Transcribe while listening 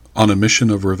On a mission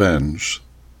of revenge,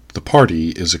 the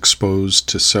party is exposed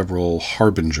to several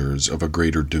harbingers of a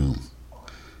greater doom.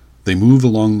 They move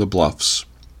along the bluffs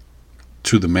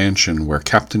to the mansion where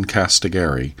Captain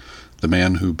Castigari, the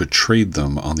man who betrayed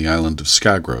them on the island of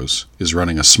Skagros, is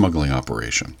running a smuggling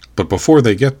operation. But before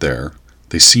they get there,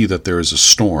 they see that there is a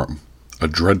storm, a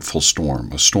dreadful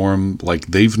storm, a storm like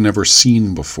they've never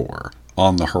seen before,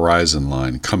 on the horizon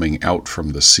line coming out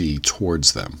from the sea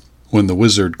towards them. When the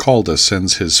wizard Calda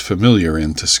sends his familiar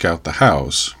in to scout the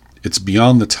house, it's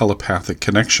beyond the telepathic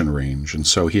connection range, and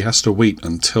so he has to wait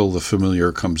until the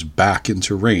familiar comes back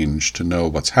into range to know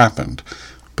what's happened.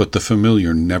 But the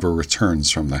familiar never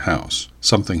returns from the house.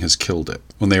 Something has killed it.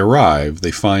 When they arrive,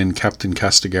 they find Captain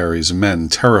Castigari's men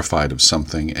terrified of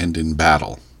something and in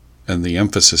battle. And the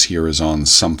emphasis here is on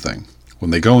something.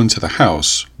 When they go into the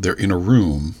house, they're in a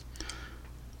room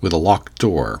with a locked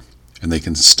door, and they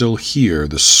can still hear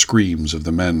the screams of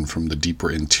the men from the deeper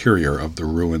interior of the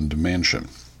ruined mansion.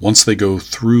 Once they go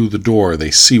through the door, they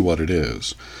see what it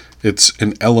is. It's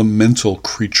an elemental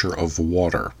creature of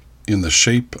water, in the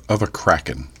shape of a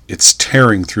kraken. It's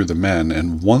tearing through the men,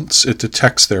 and once it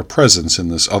detects their presence in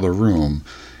this other room,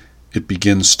 it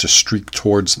begins to streak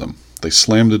towards them. They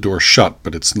slam the door shut,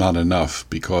 but it's not enough,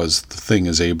 because the thing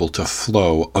is able to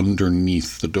flow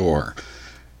underneath the door.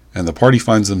 And the party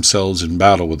finds themselves in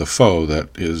battle with a foe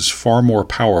that is far more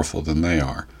powerful than they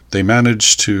are. They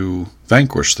manage to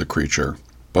vanquish the creature,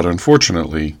 but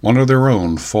unfortunately, one of their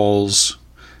own falls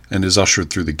and is ushered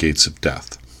through the gates of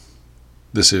death.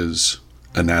 This is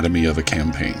Anatomy of a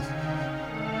Campaign.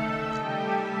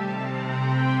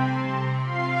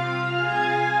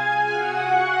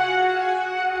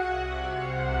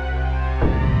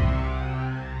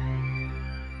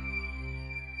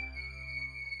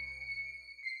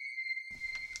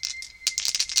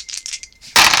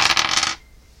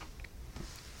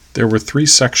 There were 3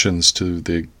 sections to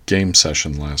the game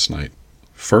session last night.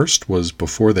 First was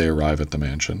before they arrive at the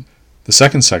mansion. The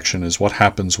second section is what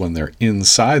happens when they're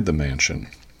inside the mansion.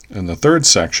 And the third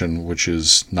section, which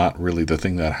is not really the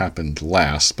thing that happened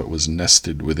last, but was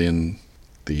nested within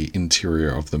the interior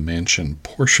of the mansion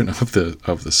portion of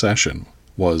the session,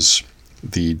 was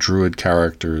the druid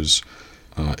character's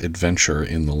adventure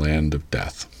in the Land of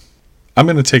Death. I'm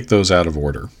going to take those out of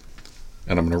order,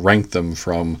 and I'm going to rank them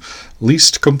from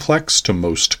least complex to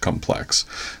most complex.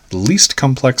 The least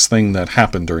complex thing that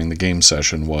happened during the game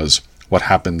session was what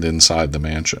happened inside the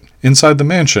mansion. Inside the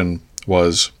mansion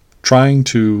was trying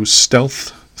to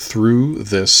stealth through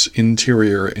this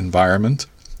interior environment,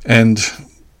 and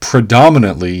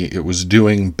predominantly it was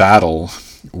doing battle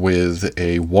with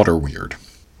a water weird.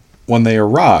 When they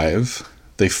arrive,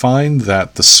 they find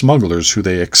that the smugglers, who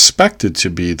they expected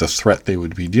to be the threat they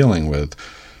would be dealing with,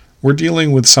 were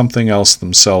dealing with something else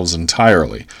themselves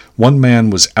entirely. One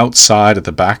man was outside at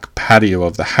the back patio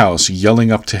of the house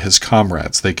yelling up to his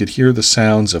comrades. They could hear the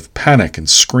sounds of panic and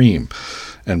scream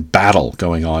and battle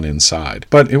going on inside.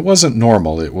 But it wasn't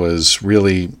normal.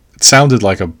 It sounded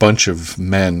like a bunch of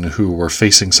men who were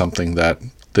facing something that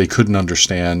they couldn't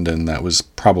understand, and that was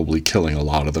probably killing a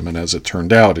lot of them. And as it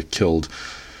turned out, it killed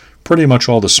pretty much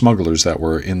all the smugglers that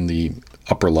were in the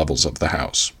upper levels of the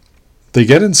house. They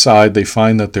get inside, they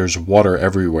find that there's water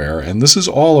everywhere, and this is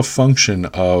all a function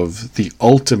of the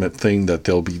ultimate thing that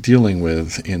they'll be dealing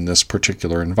with in this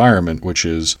particular environment, which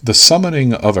is the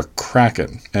summoning of a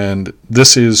kraken. And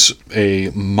this is a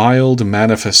mild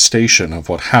manifestation of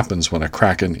what happens when a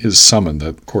kraken is summoned.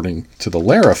 According to the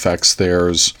lair effects,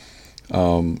 there's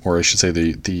or I should say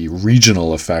the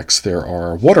regional effects, there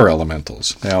are water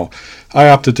elementals. Now, I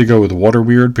opted to go with Water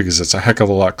Weird because it's a heck of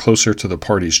a lot closer to the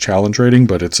party's challenge rating,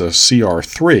 but it's a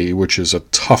CR3, which is a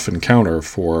tough encounter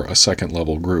for a second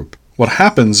level group. What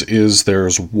happens is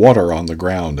there's water on the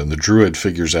ground, and the druid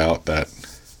figures out that,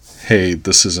 hey,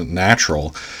 this isn't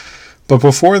natural. But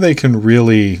before they can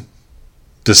really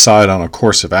decide on a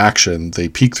course of action, they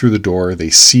peek through the door, they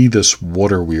see this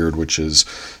water weird, which is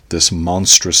this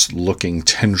monstrous looking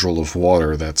tendril of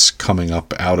water that's coming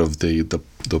up out of the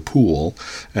pool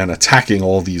and attacking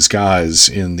all these guys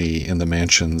in the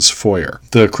mansion's foyer.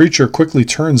 The creature quickly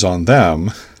turns on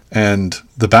them, and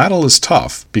the battle is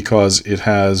tough because it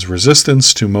has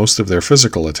resistance to most of their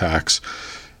physical attacks.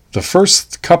 The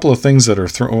first couple of things that are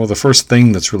the first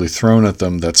thing that's really thrown at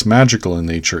them that's magical in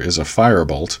nature is a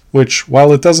firebolt, which,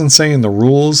 while it doesn't say in the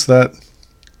rules that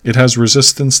it has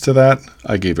resistance to that,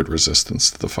 I gave it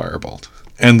resistance to the firebolt.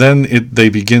 And then they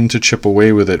begin to chip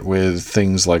away with it with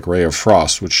things like Ray of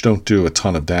Frost, which don't do a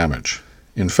ton of damage.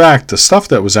 In fact, the stuff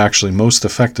that was actually most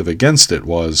effective against it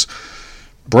was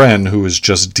Bren, who was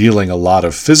just dealing a lot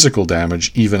of physical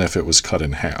damage, even if it was cut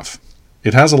in half.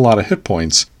 It has a lot of hit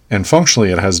points, And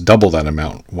functionally, it has double that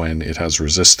amount when it has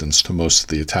resistance to most of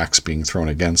the attacks being thrown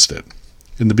against it.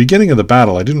 In the beginning of the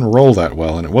battle, I didn't roll that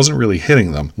well, and it wasn't really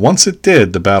hitting them. Once it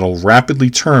did, the battle rapidly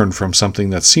turned from something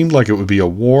that seemed like it would be a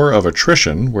war of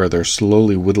attrition, where they're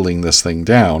slowly whittling this thing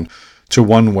down, to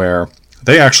one where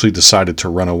they actually decided to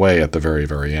run away at the very,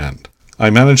 very end. I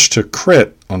managed to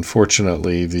crit,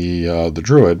 unfortunately, the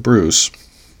druid, Bruce,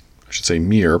 I should say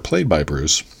Mir, played by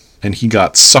Bruce, and he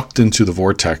got sucked into the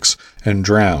vortex and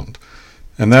drowned.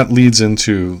 And that leads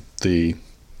into the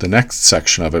next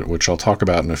section of it, which I'll talk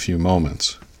about in a few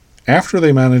moments. After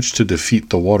they managed to defeat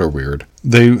the water weird,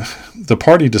 the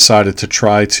party decided to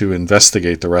try to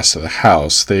investigate the rest of the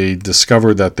house. They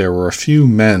discovered that there were a few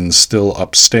men still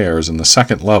upstairs in the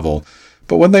second level,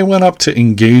 but when they went up to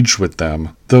engage with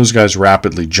them, those guys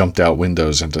rapidly jumped out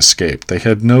windows and escaped. They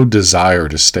had no desire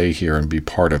to stay here and be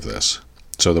part of this.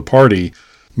 So the party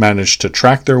managed to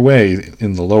track their way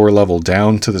in the lower level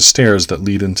down to the stairs that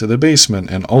lead into the basement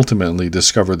and ultimately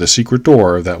discover the secret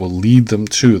door that will lead them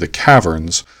to the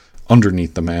caverns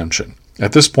underneath the mansion.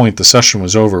 At this point, the session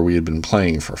was over. We had been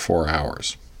playing for 4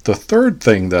 hours. The third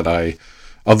thing that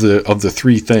of the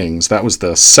three things, that was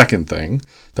the second thing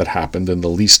that happened and the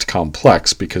least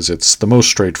complex because it's the most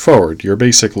straightforward. You're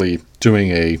basically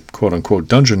doing a quote-unquote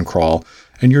dungeon crawl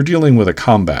and you're dealing with a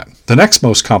combat. The next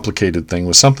most complicated thing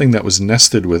was something that was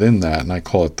nested within that, and I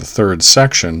call it the third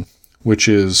section, which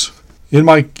is, in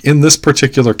this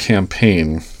particular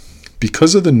campaign,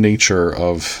 because of the nature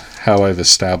of how I've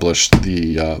established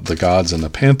the gods and the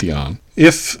pantheon,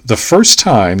 if the first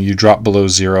time you drop below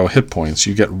 0 hit points,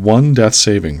 you get 1 death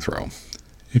saving throw.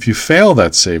 If you fail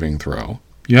that saving throw,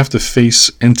 you have to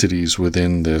face entities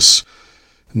within this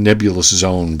nebulous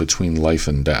zone between life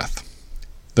and death.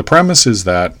 The premise is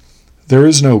that there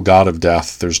is no god of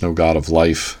death, there's no god of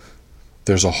life.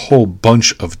 There's a whole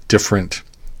bunch of different,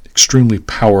 extremely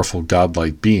powerful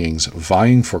godlike beings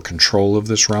vying for control of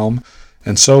this realm.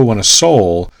 And so when a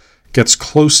soul gets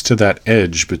close to that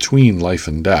edge between life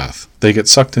and death, they get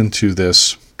sucked into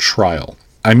this trial.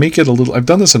 I've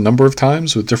done this a number of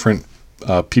times with different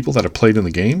people that have played in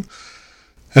the game,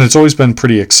 and it's always been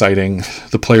pretty exciting.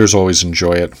 The players always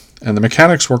enjoy it. And the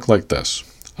mechanics work like this.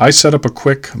 I set up a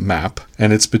quick map,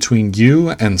 and it's between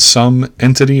you and some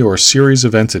entity or series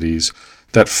of entities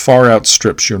that far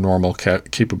outstrips your normal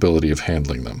capability of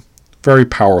handling them. Very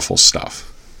powerful stuff.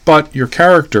 But your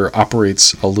character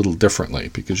operates a little differently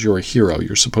because you're a hero.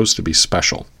 You're supposed to be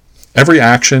special. Every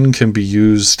action can be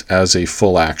used as a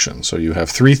full action. So you have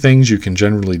 3 things you can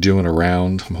generally do in a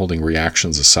round. I'm holding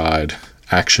reactions aside.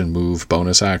 Action, move,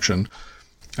 bonus action.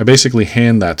 I basically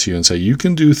hand that to you and say, you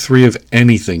can do 3 of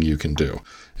anything you can do.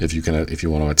 If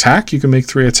you want to attack, you can make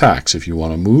 3 attacks. If you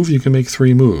want to move, you can make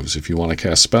 3 moves. If you want to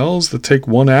cast spells that take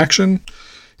 1 action,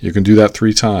 you can do that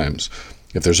 3 times.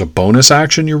 If there's a bonus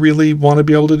action you really want to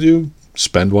be able to do,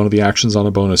 spend one of the actions on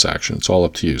a bonus action. It's all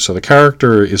up to you. So the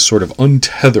character is sort of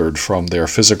untethered from their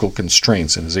physical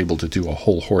constraints and is able to do a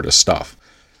whole horde of stuff.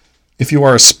 If you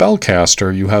are a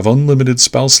spellcaster, you have unlimited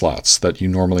spell slots that you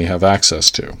normally have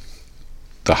access to.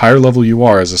 The higher level you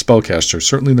are as a spellcaster,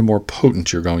 certainly the more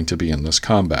potent you're going to be in this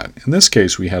combat. In this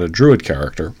case, we had a druid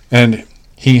character, and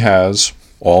he has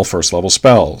all first level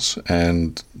spells,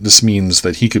 and this means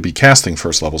that he could be casting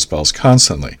first level spells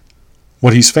constantly.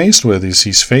 What he's faced with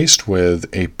is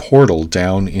a portal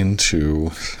down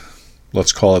into,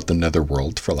 let's call it the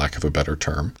netherworld, for lack of a better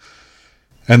term.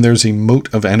 And there's a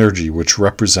mote of energy which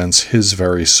represents his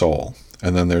very soul,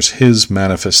 and then there's his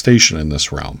manifestation in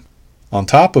this realm. On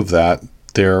top of that,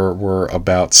 there were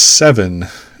about 7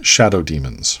 shadow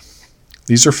demons.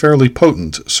 These are fairly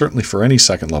potent, certainly for any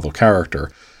second level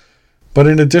character. But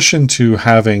in addition to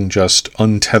having just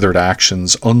untethered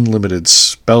actions, unlimited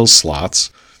spell slots,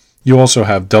 you also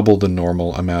have double the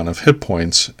normal amount of hit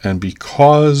points. And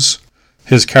because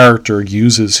his character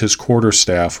uses his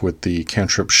quarterstaff with the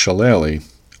cantrip Shillelagh,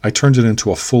 I turned it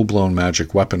into a full-blown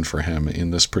magic weapon for him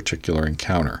in this particular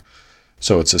encounter.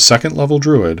 So it's a second level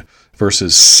druid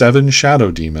versus 7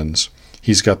 shadow demons.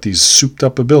 He's got these souped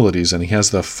up abilities and he has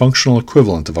the functional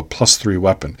equivalent of a +3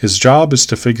 weapon. His job is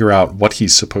to figure out what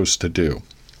he's supposed to do.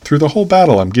 Through the whole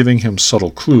battle, I'm giving him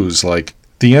subtle clues like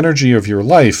the energy of your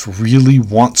life really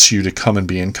wants you to come and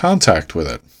be in contact with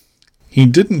it. He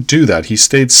didn't do that. He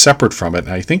stayed separate from it,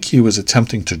 and I think he was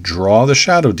attempting to draw the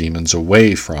shadow demons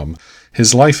away from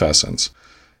his life essence.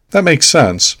 That makes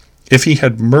sense. If he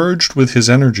had merged with his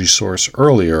energy source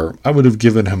earlier, I would have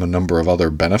given him a number of other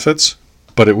benefits,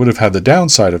 but it would have had the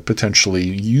downside of potentially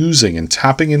using and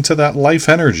tapping into that life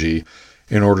energy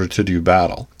in order to do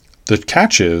battle. The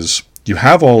catch is, you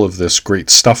have all of this great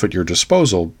stuff at your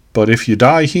disposal, but if you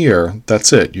die here,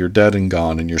 that's it. You're dead and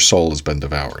gone, and your soul has been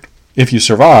devoured. If you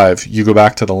survive, you go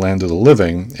back to the land of the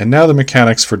living, and now the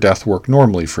mechanics for death work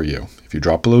normally for you. If you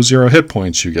drop below 0 hit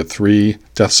points, you get 3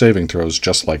 death saving throws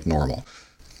just like normal.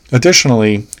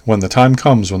 Additionally, when the time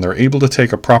comes when they're able to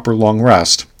take a proper long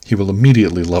rest, he will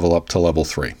immediately level up to level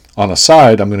 3. On a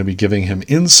side, I'm going to be giving him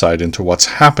insight into what's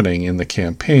happening in the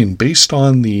campaign based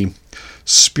on the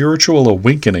spiritual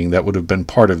awakening that would have been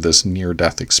part of this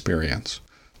near-death experience.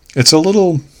 It's a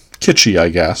little kitschy, I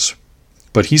guess,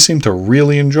 but he seemed to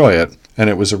really enjoy it, and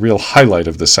it was a real highlight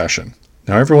of the session.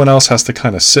 Now everyone else has to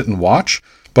kind of sit and watch,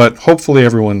 but hopefully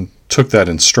everyone took that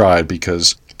in stride,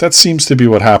 because that seems to be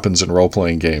what happens in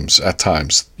role-playing games at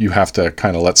times. You have to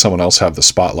kind of let someone else have the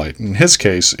spotlight. In his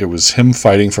case, it was him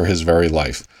fighting for his very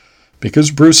life.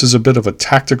 Because Bruce is a bit of a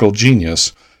tactical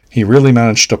genius, he really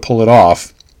managed to pull it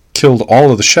off, killed all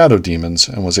of the shadow demons,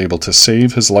 and was able to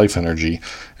save his life energy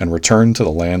and return to the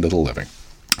land of the living.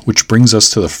 Which brings us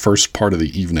to the first part of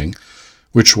the evening,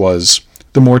 which was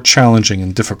the more challenging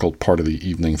and difficult part of the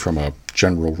evening from a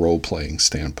general role-playing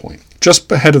standpoint.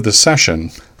 Just ahead of the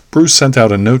session, Bruce sent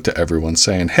out a note to everyone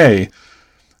saying, hey,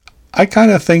 I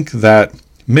kind of think that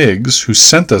Miggs, who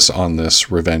sent us on this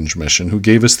revenge mission, who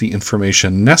gave us the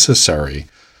information necessary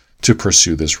to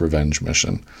pursue this revenge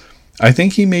mission, I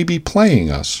think he may be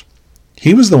playing us.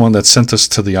 He was the one that sent us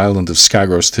to the island of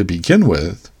Skagros to begin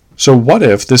with. So what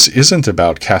if this isn't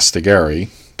about Castigari,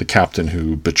 the captain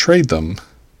who betrayed them,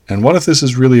 and what if this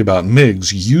is really about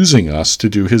Miggs using us to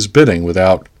do his bidding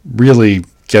without really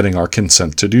getting our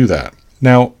consent to do that?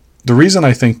 Now, the reason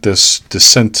I think this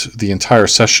sent the entire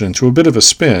session into a bit of a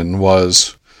spin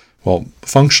was, well,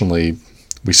 functionally,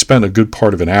 we spent a good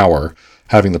part of an hour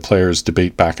having the players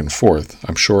debate back and forth.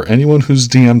 I'm sure anyone who's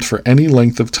DM'd for any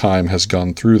length of time has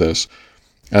gone through this,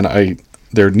 and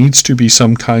there needs to be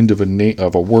some kind of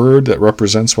a word that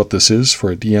represents what this is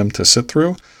for a DM to sit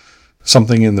through.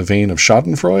 Something in the vein of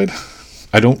Schadenfreude.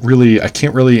 I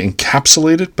can't really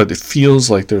encapsulate it, but it feels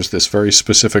like there's this very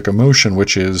specific emotion,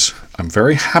 which is, I'm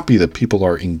very happy that people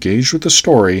are engaged with the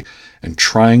story and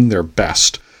trying their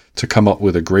best to come up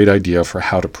with a great idea for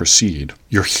how to proceed.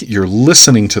 You're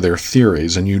listening to their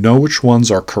theories, and you know which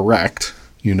ones are correct,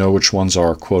 you know which ones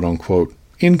are quote-unquote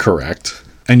incorrect,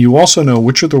 and you also know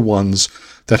which are the ones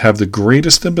that have the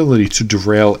greatest ability to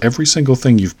derail every single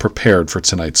thing you've prepared for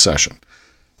tonight's session.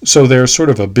 So there's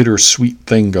sort of a bittersweet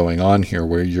thing going on here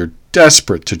where you're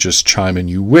desperate to just chime in.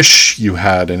 You wish you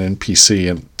had an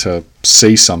NPC and to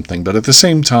say something, but at the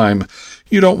same time,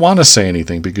 you don't want to say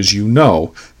anything because you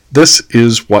know this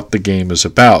is what the game is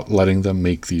about, letting them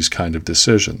make these kind of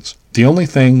decisions. The only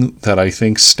thing that I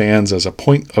think stands as a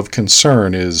point of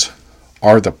concern is,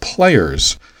 are the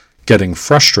players getting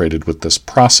frustrated with this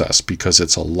process? Because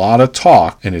it's a lot of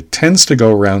talk and it tends to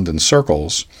go around in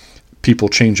circles. People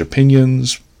change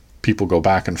opinions. People go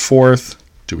back and forth.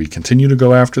 Do we continue to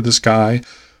go after this guy?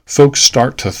 Folks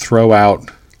start to throw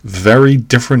out very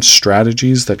different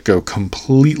strategies that go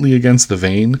completely against the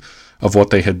vein of what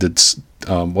they had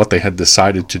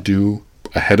decided to do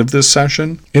ahead of this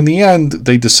session. In the end,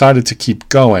 they decided to keep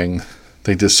going.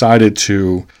 They decided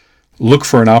to look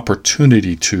for an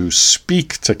opportunity to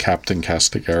speak to Captain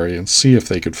Castigari and see if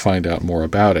they could find out more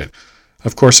about it.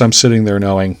 Of course, I'm sitting there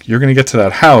knowing you're going to get to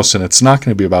that house and it's not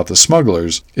going to be about the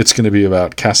smugglers. It's going to be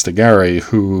about Castigari,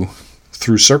 who,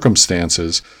 through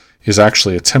circumstances, is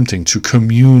actually attempting to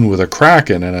commune with a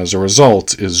Kraken, and as a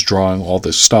result is drawing all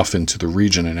this stuff into the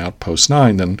region in Outpost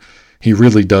 9, then he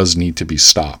really does need to be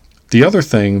stopped. The other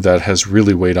thing that has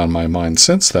really weighed on my mind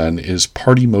since then is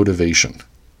party motivation.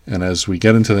 And as we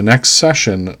get into the next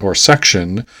session or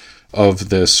section of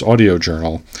this audio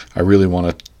journal, I really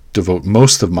want to devote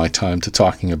most of my time to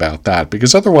talking about that,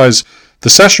 because otherwise the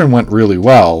session went really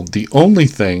well. The only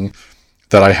thing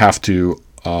that I have to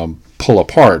pull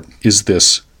apart is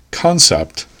this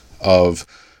concept of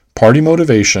party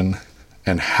motivation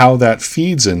and how that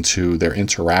feeds into their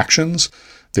interactions,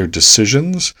 their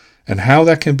decisions, and how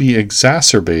that can be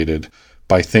exacerbated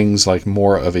by things like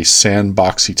more of a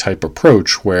sandboxy type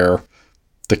approach where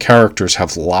the characters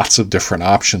have lots of different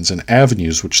options and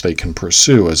avenues which they can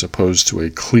pursue, as opposed to a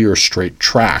clear, straight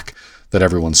track that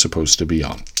everyone's supposed to be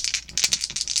on.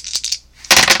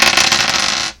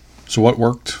 So what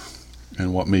worked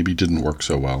and what maybe didn't work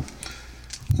so well?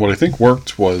 What I think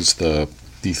worked was the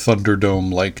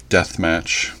Thunderdome-like death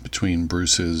match between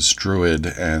Bruce's druid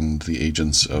and the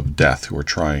agents of death who are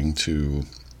trying to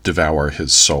devour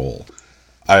his soul.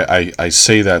 I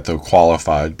say that, though,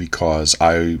 qualified, because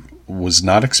I was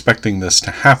not expecting this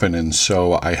to happen, and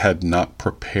so I had not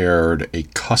prepared a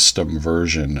custom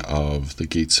version of the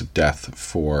Gates of Death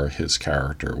for his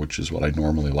character, which is what I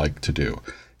normally like to do.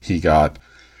 He got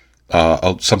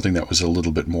something that was a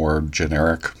little bit more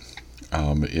generic.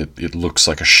 It looks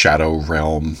like a shadow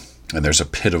realm, and there's a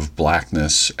pit of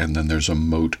blackness, and then there's a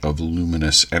moat of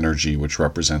luminous energy, which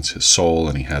represents his soul,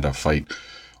 and he had to fight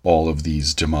all of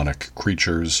these demonic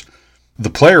creatures. The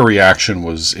player reaction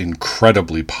was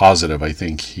incredibly positive. I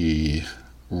think he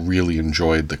really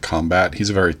enjoyed the combat. He's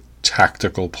a very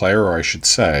tactical player, or I should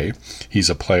say, he's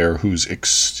a player who's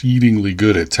exceedingly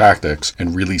good at tactics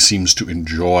and really seems to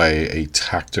enjoy a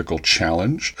tactical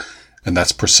challenge. And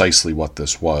that's precisely what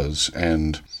this was.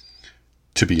 And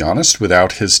to be honest,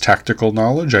 without his tactical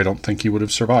knowledge, I don't think he would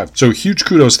have survived. So huge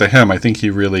kudos to him. I think he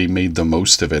really made the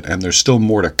most of it, and there's still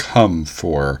more to come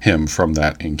for him from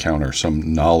that encounter,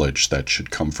 some knowledge that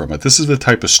should come from it. This is the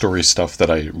type of story stuff that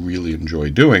I really enjoy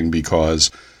doing,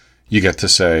 because you get to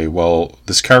say, well,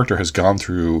 this character has gone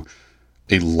through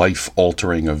a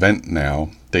life-altering event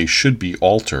now. They should be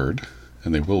altered,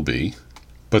 and they will be,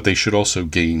 but they should also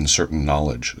gain certain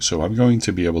knowledge. So I'm going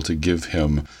to be able to give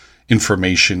him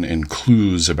information and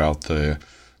clues about the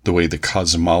way the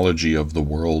cosmology of the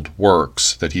world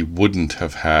works that he wouldn't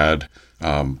have had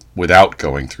without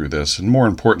going through this, and more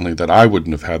importantly, that I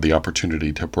wouldn't have had the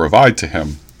opportunity to provide to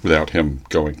him without him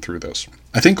going through this.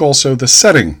 I think also the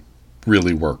setting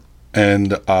really worked,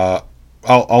 and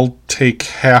I'll take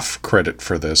half credit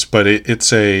for this, but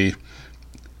it's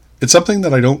something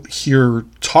that I don't hear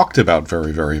talked about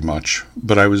very, very much,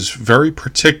 but I was very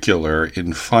particular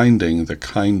in finding the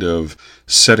kind of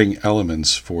setting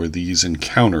elements for these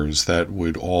encounters that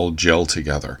would all gel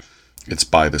together. It's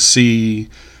by the sea.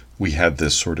 We had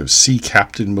this sort of sea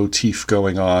captain motif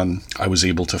going on. I was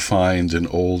able to find an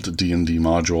old D&D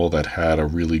module that had a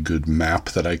really good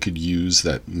map that I could use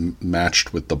that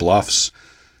matched with the bluffs.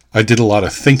 I did a lot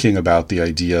of thinking about the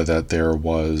idea that there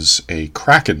was a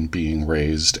kraken being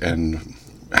raised, and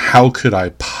how could I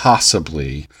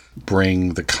possibly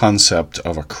bring the concept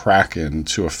of a kraken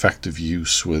to effective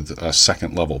use with a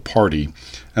second level party.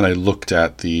 And I looked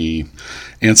at the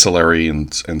ancillary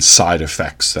and side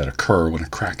effects that occur when a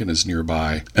kraken is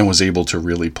nearby, and was able to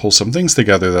really pull some things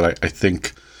together that I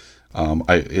think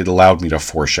it allowed me to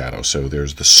foreshadow. So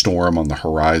there's the storm on the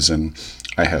horizon.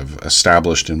 I have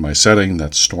established in my setting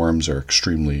that storms are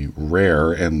extremely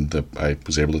rare, and I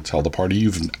was able to tell the party,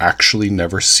 you've actually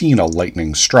never seen a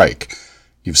lightning strike.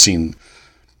 You've seen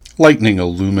lightning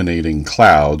illuminating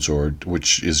clouds,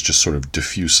 which is just sort of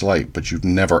diffuse light, but you've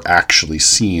never actually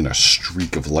seen a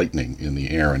streak of lightning in the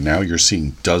air, and now you're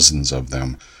seeing dozens of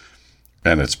them,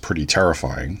 and it's pretty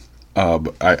terrifying.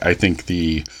 I think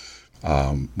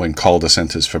when Call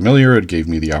Descent is familiar, it gave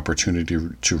me the opportunity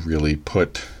to really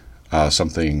put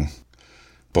something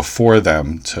before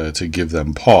them to give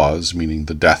them pause, meaning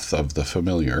the death of the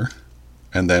familiar.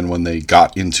 And then when they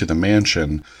got into the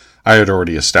mansion, I had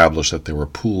already established that there were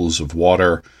pools of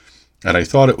water, and I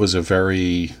thought it was a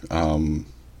very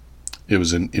it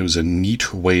was a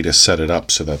neat way to set it up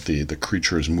so that the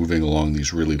creature is moving along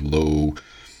these really low,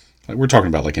 we're talking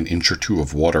about like an inch or two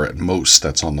of water at most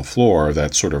that's on the floor,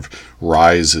 that sort of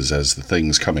rises as the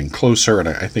thing's coming closer, and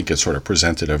I think it sort of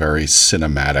presented a very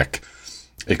cinematic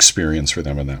experience for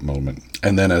them in that moment.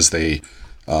 And then as they,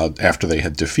 after they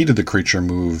had defeated the creature,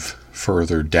 move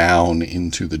further down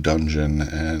into the dungeon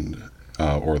and,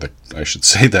 I should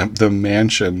say the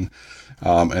mansion,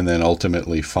 and then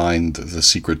ultimately find the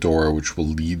secret door which will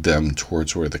lead them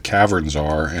towards where the caverns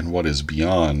are and what is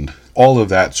beyond. All of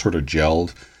that sort of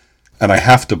gelled. And I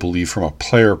have to believe from a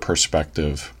player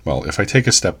perspective, well, if I take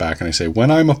a step back and I say,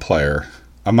 when I'm a player,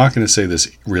 I'm not going to say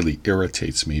this really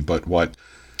irritates me, but what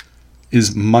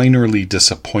is minorly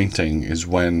disappointing is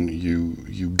when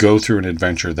you go through an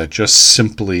adventure that just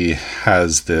simply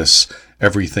has this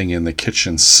everything in the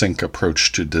kitchen sink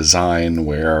approach to design,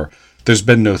 where there's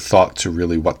been no thought to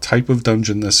really what type of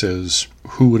dungeon this is,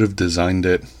 who would have designed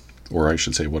it, or I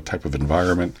should say what type of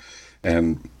environment,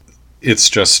 and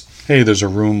it's just, hey, there's a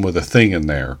room with a thing in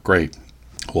there. Great.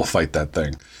 We'll fight that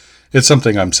thing. It's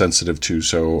something I'm sensitive to,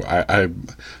 so I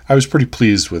was pretty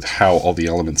pleased with how all the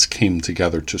elements came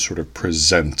together to sort of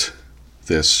present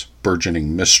this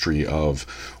burgeoning mystery of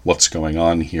what's going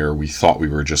on here. We thought we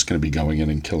were just going to be going in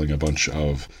and killing a bunch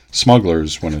of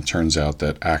smugglers, when it turns out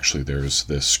that actually there's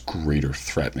this greater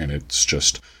threat, and it's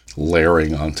just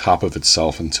layering on top of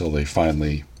itself until they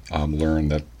finally learn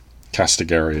that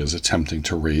Castigaria is attempting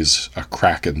to raise a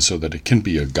kraken so that it can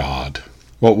be a god.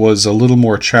 What was a little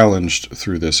more challenged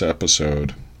through this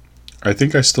episode, I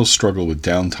think I still struggle with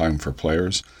downtime for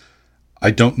players. I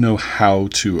don't know how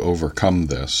to overcome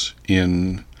this.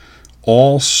 In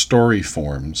all story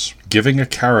forms, giving a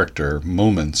character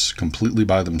moments completely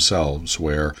by themselves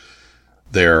where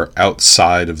they're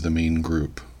outside of the main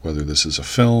group, whether this is a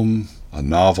film, a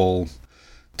novel,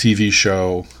 TV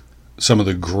show, some of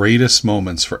the greatest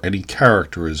moments for any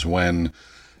character is when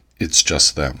it's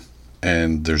just them.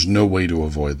 And there's no way to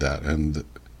avoid that. And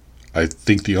I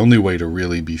think the only way to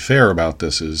really be fair about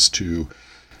this is to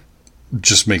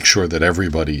just make sure that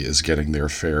everybody is getting their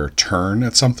fair turn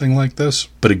at something like this.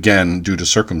 But again, due to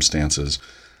circumstances,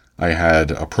 I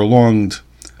had a prolonged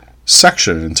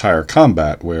section in entire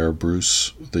combat where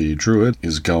Bruce, the druid,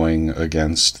 is going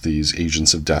against these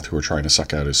agents of death who are trying to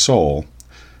suck out his soul.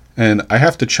 And I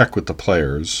have to check with the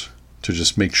players to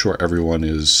just make sure everyone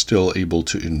is still able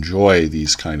to enjoy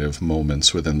these kind of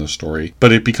moments within the story.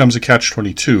 But it becomes a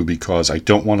catch-22 because I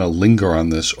don't want to linger on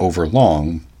this over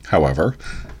long. However,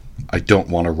 I don't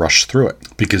want to rush through it,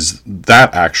 because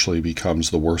that actually becomes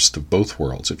the worst of both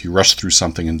worlds. If you rush through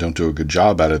something and don't do a good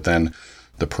job at it, then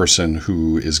the person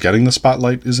who is getting the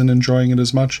spotlight isn't enjoying it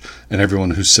as much, and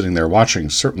everyone who's sitting there watching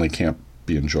certainly can't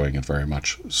be enjoying it very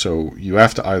much. So you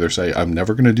have to either say, I'm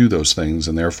never going to do those things,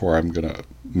 and therefore I'm going to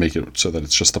make it so that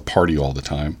it's just a party all the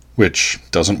time, which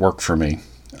doesn't work for me.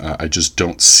 I just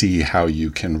don't see how you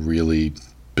can really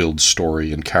build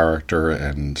story and character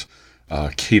and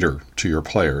cater to your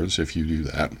players if you do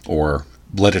that, or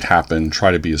let it happen, try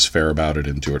to be as fair about it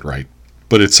and do it right.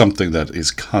 But it's something that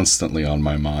is constantly on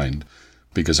my mind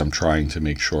because I'm trying to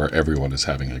make sure everyone is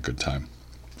having a good time.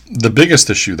 The biggest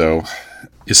issue, though,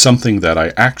 is something that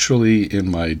I actually, in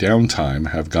my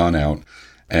downtime, have gone out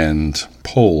and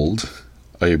polled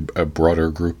a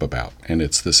broader group about, and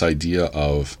it's this idea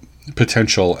of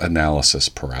potential analysis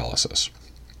paralysis.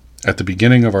 At the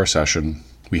beginning of our session,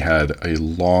 we had a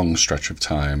long stretch of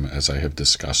time, as I have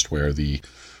discussed, where the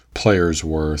players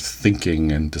were thinking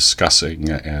and discussing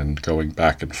and going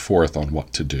back and forth on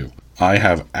what to do. I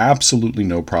have absolutely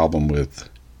no problem with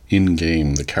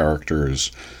in-game the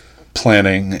characters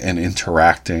planning and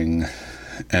interacting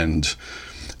and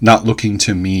not looking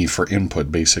to me for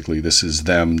input. Basically, this is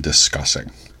them discussing.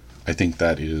 I think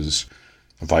that is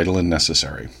vital and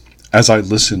necessary. As I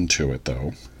listen to it,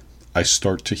 though, I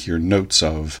start to hear notes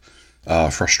of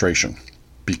frustration,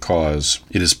 because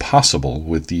it is possible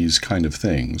with these kind of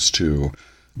things to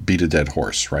beat a dead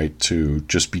horse, right? To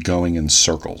just be going in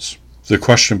circles. The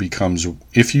question becomes,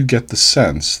 if you get the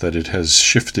sense that it has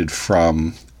shifted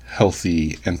from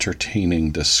healthy,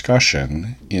 entertaining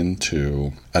discussion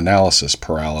into analysis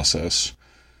paralysis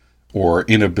or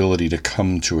inability to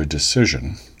come to a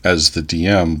decision, as the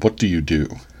DM, what do you do?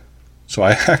 So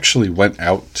I actually went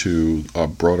out to a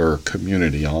broader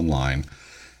community online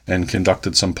and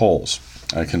conducted some polls.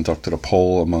 I conducted a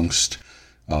poll amongst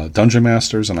dungeon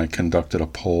masters, and I conducted a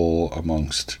poll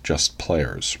amongst just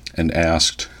players, and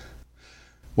asked,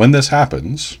 when this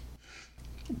happens,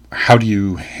 how do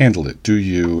you handle it? Do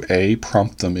you A,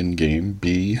 prompt them in-game,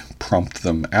 B, prompt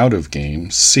them out of game,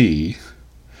 C,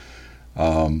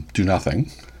 do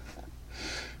nothing,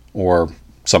 or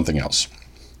something else?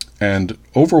 And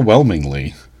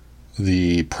overwhelmingly,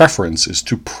 the preference is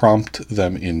to prompt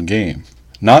them in-game.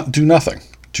 Not do nothing.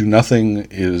 Do nothing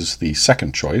is the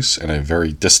second choice, and a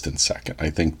very distant second. I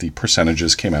think the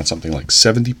percentages came out something like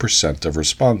 70% of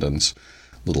respondents,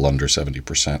 a little under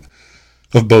 70%,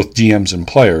 of both DMs and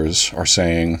players are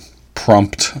saying,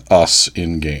 prompt us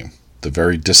in-game. The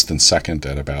very distant second,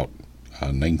 at about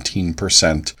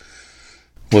 19%,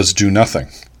 was do nothing.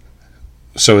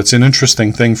 So it's an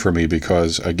interesting thing for me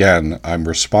because, again, I'm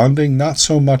responding not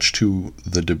so much to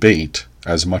the debate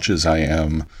as much as I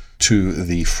am to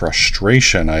the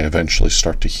frustration I eventually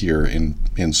start to hear in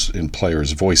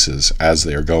players' voices as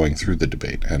they are going through the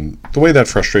debate. And the way that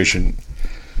frustration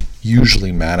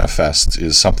usually manifests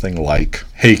is something like,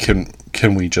 hey,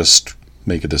 can we just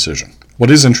make a decision? What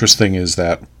is interesting is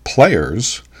that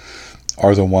players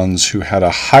are the ones who had a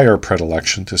higher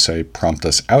predilection to say, prompt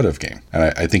us out of game. And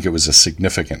I think it was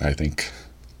I think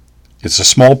it's a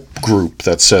small group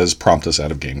that says prompt us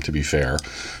out of game, to be fair,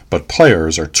 but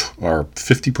players are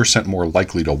 50% more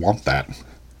likely to want that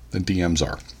than DMs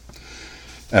are.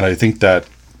 And I think that,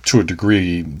 to a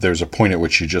degree, there's a point at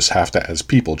which you just have to, as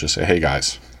people, just say, hey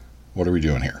guys, what are we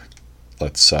doing here?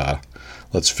 Let's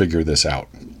figure this out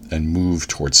and move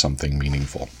towards something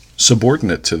meaningful.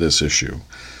 Subordinate to this issue,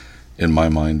 in my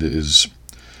mind, is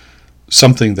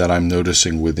something that I'm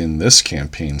noticing within this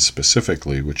campaign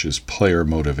specifically, which is character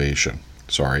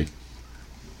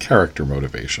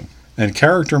motivation. And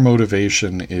character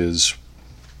motivation is,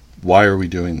 why are we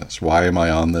doing this? Why am I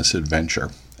on this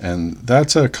adventure? And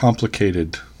that's a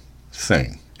complicated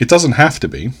thing. It doesn't have to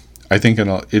be. I think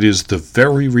it is the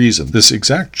very reason. This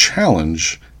exact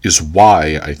challenge is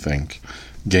why I think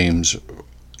games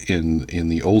in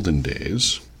the olden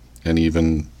days, and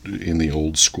even in the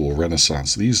old school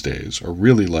Renaissance these days, are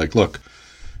really like, look,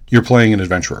 you're playing an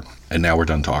adventurer, and now we're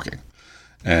done talking.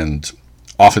 And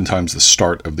oftentimes the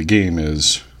start of the game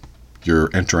is you're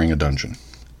entering a dungeon,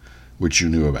 which you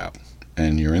knew about.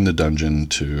 And you're in the dungeon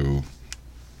to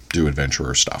do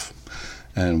adventurer stuff.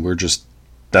 And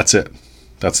that's it.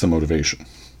 That's the motivation.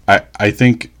 I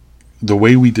think the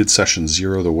way we did Session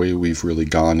 0, the way we've really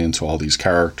gone into all these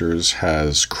characters,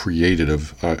 has created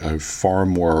a far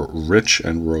more rich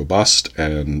and robust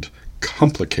and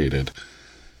complicated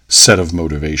set of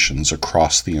motivations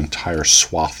across the entire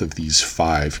swath of these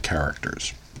 5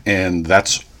 characters. And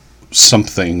that's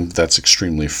something that's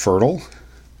extremely fertile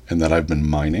and that I've been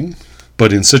mining.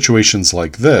 But in situations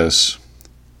like this,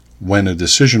 when a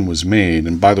decision was made,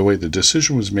 and by the way, the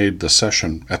decision was made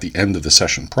at the end of the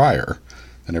session prior,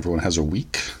 and everyone has a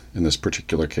week, in this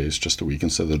particular case, just a week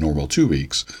instead of the normal 2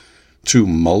 weeks, to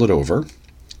mull it over.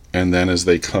 And then as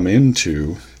they come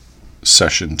into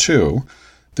Session 2,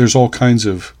 there's all kinds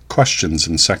of questions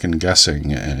and second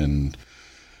guessing and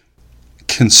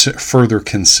further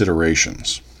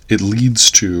considerations. It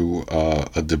leads to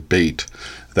a debate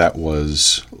that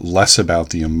was less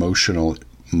about the emotional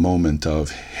moment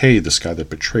of, hey, this guy that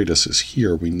betrayed us is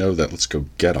here, we know that, let's go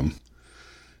get him,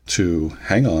 to,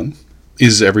 hang on,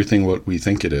 is everything what we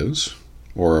think it is?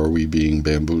 Or are we being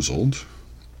bamboozled?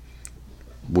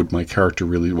 Why would my character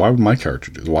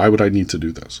do this? Why would I need to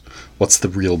do this? What's the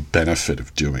real benefit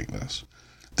of doing this?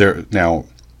 Now,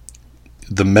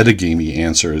 the metagamey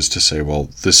answer is to say, well,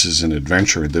 this is an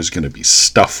adventure, there's going to be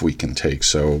stuff we can take,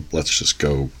 so let's just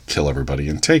go kill everybody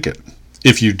and take it.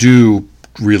 If you do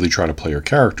really try to play your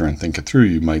character and think it through,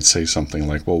 you might say something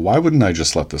like, well, why wouldn't I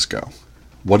just let this go?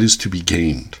 What is to be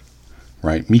gained,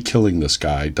 right? Me killing this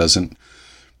guy first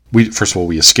of all,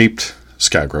 we escaped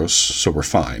Skagros, so we're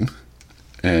fine.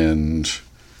 And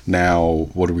now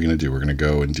what are we going to do? We're going to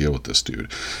go and deal with this dude.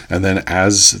 And then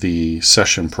as the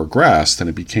session progressed and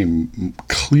it became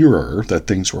clearer that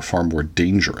things were far more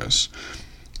dangerous,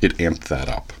 it amped that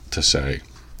up to say,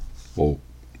 well,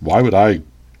 why would I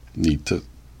need to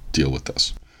deal with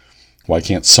this? Why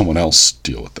can't someone else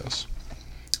deal with this?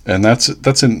 And that's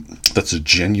a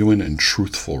genuine and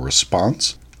truthful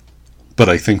response. But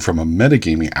I think from a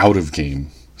metagaming out of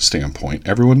game standpoint,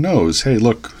 everyone knows, hey,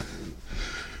 look,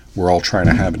 we're all trying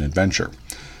to have an adventure.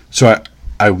 So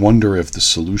I wonder if the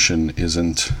solution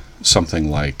isn't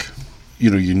something like,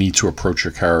 you need to approach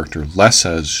your character less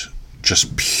as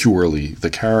just purely the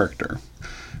character,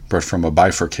 but from a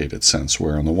bifurcated sense,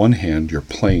 where on the one hand, you're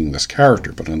playing this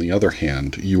character, but on the other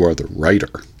hand, you are the writer,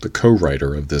 the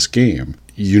co-writer of this game.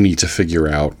 You need to figure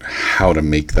out how to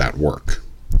make that work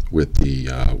with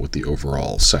the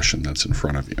overall session that's in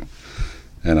front of you.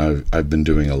 And I've been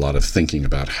doing a lot of thinking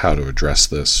about how to address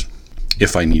this,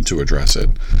 if I need to address it,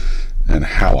 and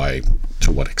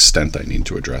to what extent I need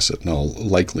to address it. And I'll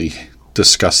likely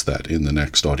discuss that in the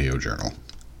next audio journal.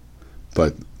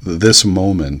 But this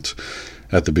moment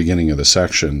at the beginning of the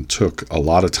section took a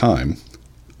lot of time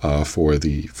for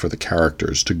the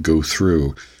characters to go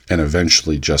through and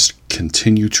eventually just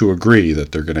continue to agree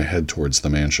that they're going to head towards the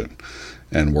mansion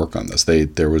and work on this.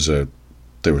 There was a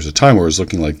time where it was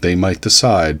looking like they might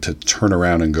decide to turn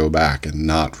around and go back and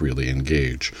not really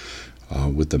engage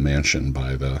with the mansion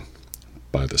by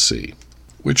the sea,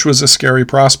 which was a scary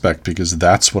prospect because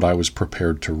that's what I was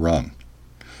prepared to run.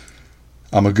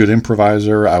 I'm a good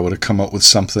improviser. I would have come up with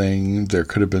something. There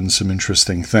could have been some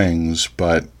interesting things,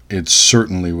 but it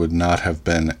certainly would not have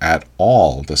been at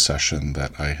all the session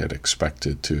that I had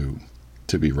expected to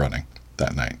be running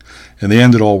that night. In the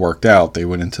end, it all worked out. They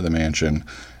went into the mansion,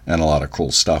 and a lot of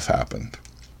cool stuff happened.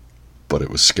 But it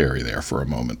was scary there for a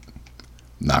moment.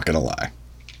 Not gonna lie.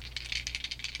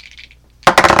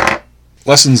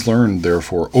 Lessons learned,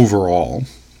 therefore, overall,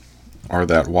 are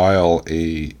that while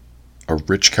a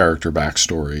rich character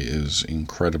backstory is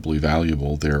incredibly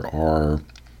valuable, there are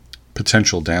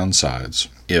potential downsides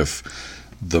if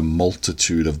the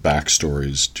multitude of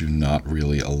backstories do not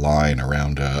really align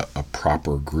around a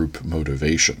proper group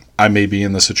motivation. I may be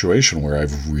in the situation where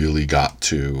I've really got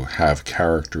to have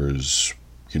characters,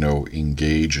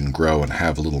 engage and grow and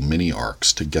have little mini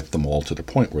arcs to get them all to the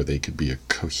point where they could be a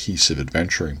cohesive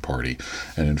adventuring party.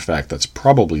 And in fact, that's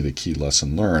probably the key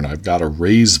lesson learned. I've got to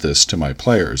raise this to my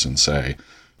players and say,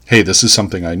 hey, this is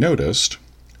something I noticed.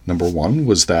 Number one,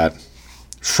 was that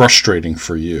frustrating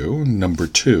for you? Number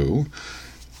two,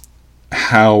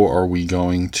 how are we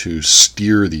going to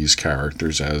steer these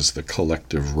characters as the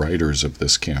collective writers of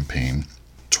this campaign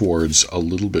towards a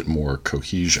little bit more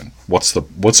cohesion. What's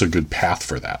a good path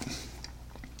for that?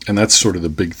 And that's sort of the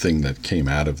big thing that came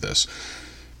out of this,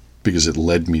 because it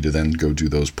led me to then go do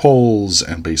those polls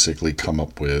and basically come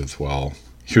up with, well,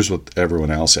 here's what everyone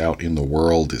else out in the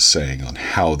world is saying on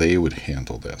how they would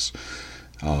handle this.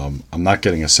 I'm not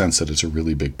getting a sense that it's a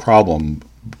really big problem,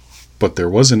 but there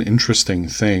was an interesting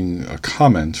thing, a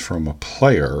comment from a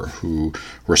player who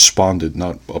responded,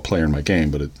 not a player in my game,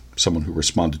 but someone who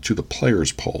responded to the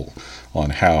players' poll on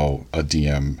how a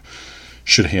DM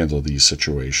should handle these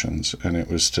situations. And it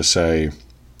was to say,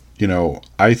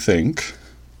 I think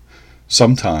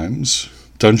sometimes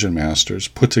dungeon masters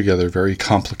put together very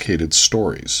complicated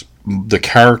stories. The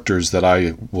characters that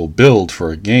I will build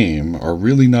for a game are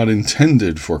really not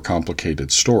intended for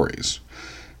complicated stories.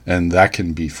 And that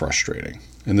can be frustrating.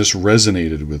 And this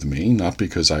resonated with me, not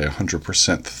because I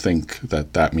 100% think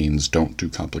that means don't do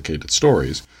complicated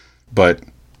stories, but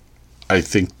I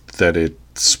think that it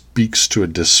speaks to a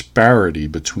disparity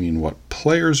between what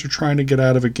players are trying to get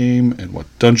out of a game and what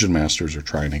dungeon masters are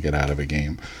trying to get out of a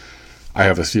game. I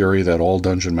have a theory that all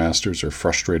dungeon masters are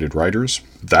frustrated writers.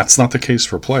 That's not the case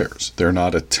for players. They're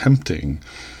not attempting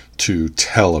to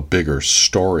tell a bigger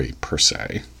story per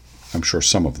se. I'm sure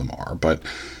some of them are, but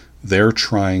they're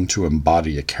trying to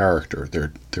embody a character.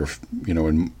 They're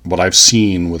and what I've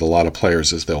seen with a lot of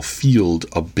players is they'll field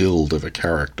a build of a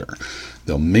character.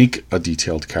 They'll make a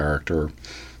detailed character.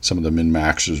 Some of the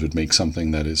min-maxers would make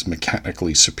something that is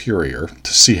mechanically superior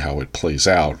to see how it plays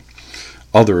out.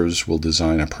 Others will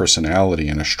design a personality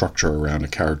and a structure around a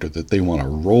character that they want to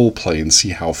role play and see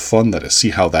how fun that is, see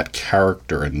how that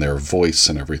character and their voice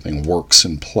and everything works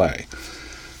in play.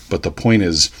 But the point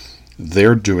is,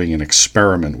 they're doing an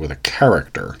experiment with a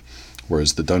character,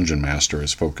 whereas the dungeon master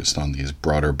is focused on these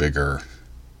broader, bigger,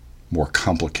 more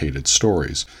complicated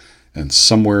stories. And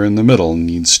somewhere in the middle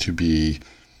needs to be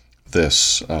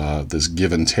this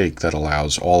give and take that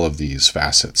allows all of these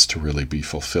facets to really be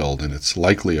fulfilled. And it's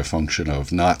likely a function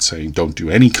of not saying don't do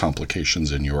any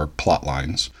complications in your plot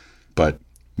lines, but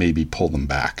maybe pull them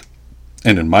back.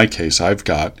 And in my case, I've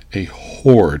got a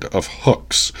horde of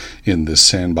hooks in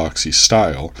this sandboxy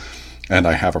style, and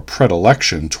I have a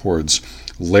predilection towards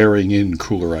layering in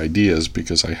cooler ideas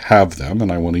because I have them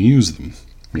and I want to use them,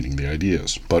 meaning the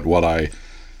ideas. But what I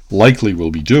likely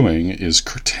will be doing is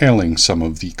curtailing some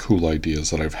of the cool ideas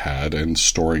that I've had and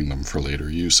storing them for later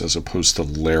use, as opposed to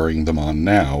layering them on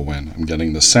now when I'm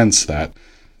getting the sense that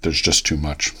there's just too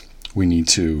much. We need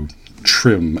to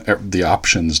trim the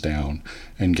options down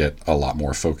and get a lot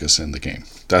more focus in the game.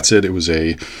 That's it. It was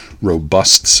a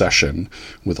robust session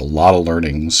with a lot of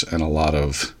learnings and a lot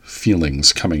of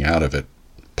feelings coming out of it,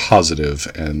 positive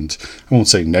and I won't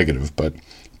say negative, but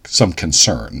some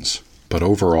concerns. But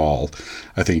overall,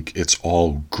 I think it's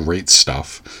all great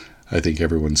stuff. I think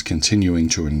everyone's continuing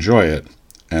to enjoy it,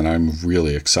 and I'm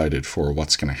really excited for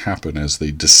what's going to happen as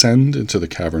they descend into the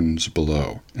caverns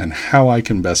below, and how I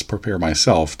can best prepare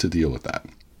myself to deal with that.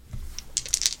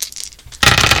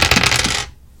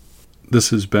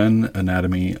 This has been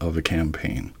Anatomy of a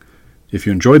Campaign. If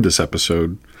you enjoyed this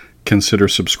episode, consider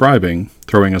subscribing,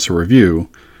 throwing us a review,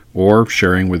 or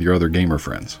sharing with your other gamer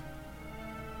friends.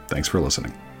 Thanks for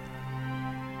listening.